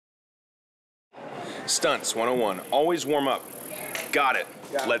Stunts 101. Always warm up. Got it.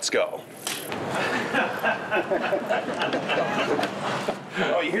 Let's go.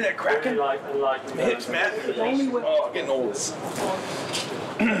 Oh, you hear that cracking? Hips, man. Oh, I'm getting old. Something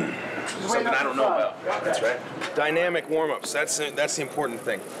I don't know about. That's right. Dynamic warm-ups. That's the important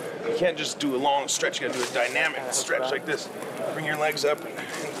thing. You can't just do a long stretch. You gotta do a dynamic stretch like this. Bring your legs up and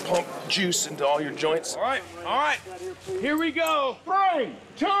pump juice into all your joints. All right. Here we go. 3,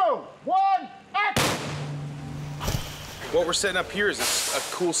 2, 1, action! What we're setting up here is a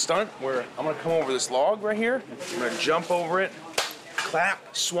cool stunt where I'm gonna come over this log right here. I'm gonna jump over it,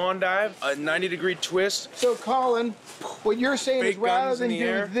 clap, swan dive, a 90-degree twist. So, Colin, what you're saying is rather than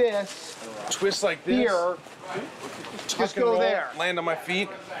do this, twist like this, here, just go there. Land on my feet,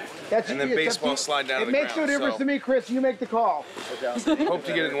 That's and then baseball slide down to the ground. It makes no difference to me, Chris. You make the call. Hope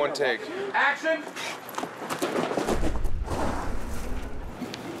to get it in one take. Action!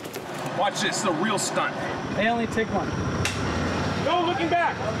 Watch this, the real stunt. They only take one. No looking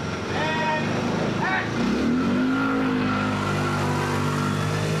back. And action!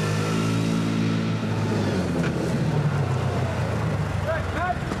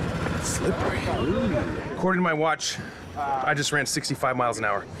 Slippery. According to my watch, I just ran 65 miles an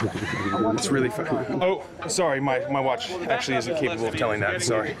hour. It's really fast. Oh, sorry, my watch actually isn't capable of telling that.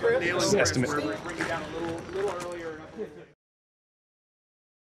 Sorry. It's an estimate.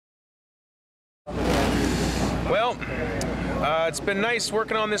 Well, it's been nice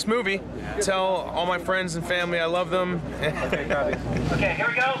working on this movie. Tell all my friends and family I love them. Okay, here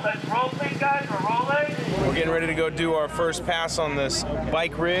we go. Let's roll, please, guys. We're rolling. We're getting ready to go do our first pass on this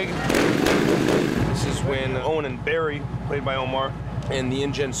bike rig. This is when Owen and Barry, played by Omar, and the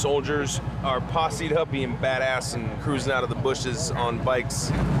InGen soldiers are posseed up being badass and cruising out of the bushes on bikes.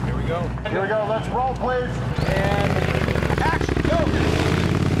 Here we go. Here we go. Let's roll, please. And action, go!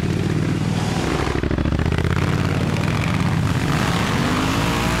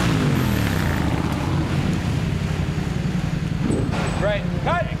 Right,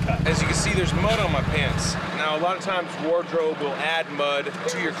 cut! As you can see, there's mud on my pants. Now, a lot of times wardrobe will add mud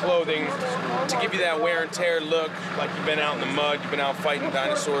to your clothing to give you that wear and tear look, like you've been out in the mud, you've been out fighting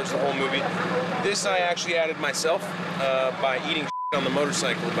dinosaurs the whole movie. This I actually added myself by eating on the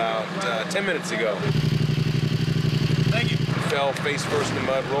motorcycle about 10 minutes ago. Thank you. Fell face first in the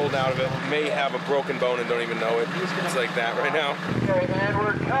mud, rolled out of it. May have a broken bone and don't even know it. It's like that right now. Okay, and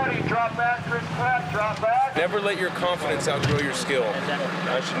we're cutting. Drop back, Chris Pratt. Drop back. Never let your confidence outgrow your skill.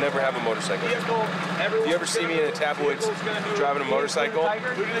 I should never have a motorcycle. If you ever see me in the tabloids driving a motorcycle,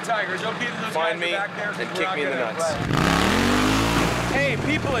 find me and kick me in the nuts. Hey,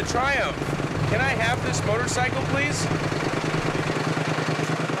 people at Triumph, can I have this motorcycle, please?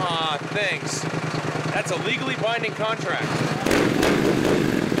 Aw, thanks. That's a legally binding contract.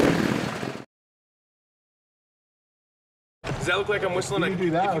 Does that look like I'm whistling? You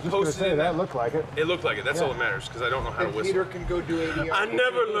do that. I was just going to say, that looked like it. It looked like it. That's all that matters, because I don't know how to whistle. Peter can go do ADR. I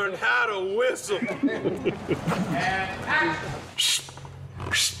never learned how to whistle. And then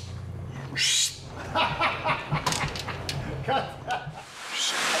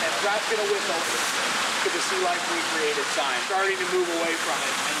Pratt's gonna whistle to the Sea Life Recreated sign. Starting to move away from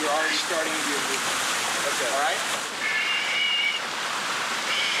it, and you're already starting to do your movement. Okay. All right?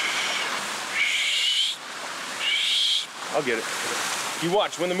 I'll get it. You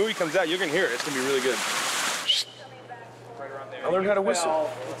watch, when the movie comes out, you're gonna hear it. It's gonna be really good. Right around there. I learned how to whistle.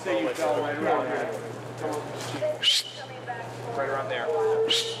 Let's say you fell right around there. Right around there.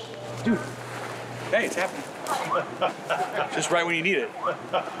 Dude, hey, it's happening. Just right when you need it.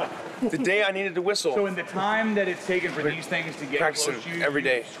 The day I needed to whistle. So in the time that it's taken for these things to get practicing close, you every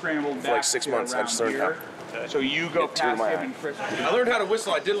day scrambled for back like 6 months. I just learned how. So you go Get two in past my him eye. and Chris. I learned how to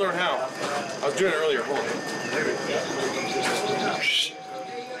whistle. I did learn how. I was doing it earlier. Hold on.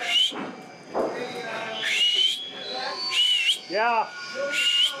 Yeah.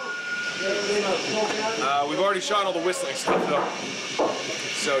 We've already shot all the whistling stuff though,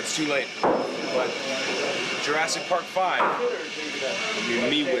 so it's too late. But Jurassic Park 5 will be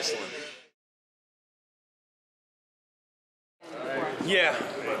me whistling. Yeah.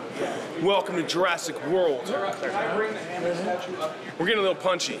 Welcome to Jurassic World. We're getting a little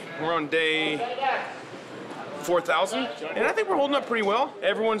punchy. We're on day 4,000, and I think we're holding up pretty well.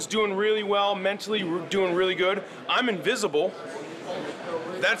 Everyone's doing really well, mentally doing really good. I'm invisible.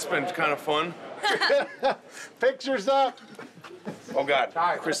 That's been kind of fun. Pictures up. Oh God,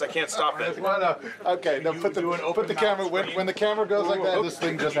 Chris, I can't stop that. No. Okay, now put the camera, when the camera goes like that, this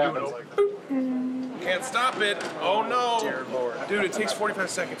thing just happens. Can't stop it. Oh no. Dude, it takes 45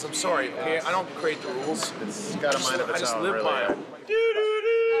 seconds. I'm sorry, okay? I don't create the rules. It's got a mind of its own. I just live by them.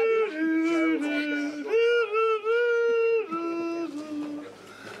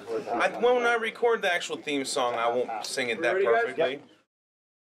 When I record the actual theme song, I won't sing it that perfectly.